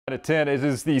At 10, it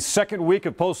is the second week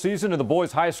of postseason in the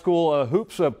boys high school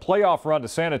hoops playoff run to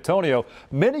San Antonio.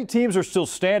 Many teams are still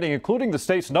standing, including the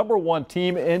state's #1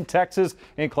 team in Texas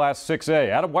in Class 6A.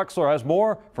 Adam Wexler has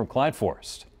more from Klein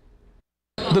Forest.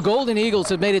 The Golden Eagles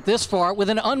have made it this far with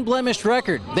an unblemished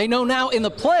record. They know now in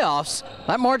the playoffs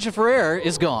that margin for error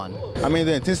is gone. I mean,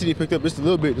 the intensity picked up just a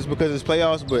little bit just because it's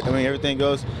playoffs, but I mean, everything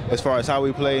goes as far as how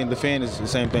we play and defend is the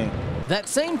same thing. That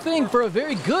same thing for a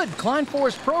very good Klein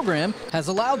Forest program has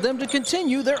allowed them to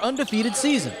continue their undefeated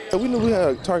season. We knew we had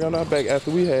a target on our back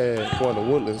after we had won the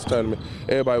Woodlands tournament.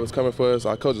 Everybody was coming for us.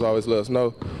 Our coaches always let us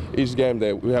know each game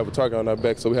that we have a target on our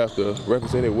back, so we have to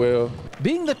represent it well.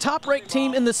 Being the top-ranked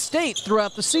team in the state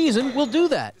throughout the season will do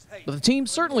that, but the team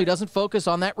certainly doesn't focus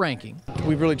on that ranking.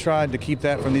 We've really tried to keep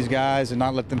that from these guys and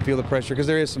not let them feel the pressure, because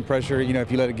there is some pressure, you know,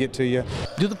 if you let it get to you.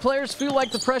 Do the players feel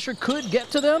like the pressure could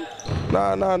get to them?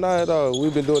 Nah, not at all.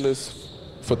 We've been doing this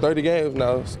for 30 games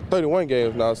now, 31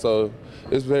 games now, so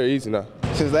it's very easy now.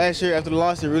 Since last year after the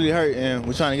loss, it really hurt, and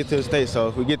we're trying to get to the state, so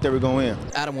if we get there, we're going to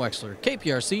win. Adam Wexler,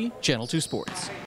 KPRC, Channel 2 Sports.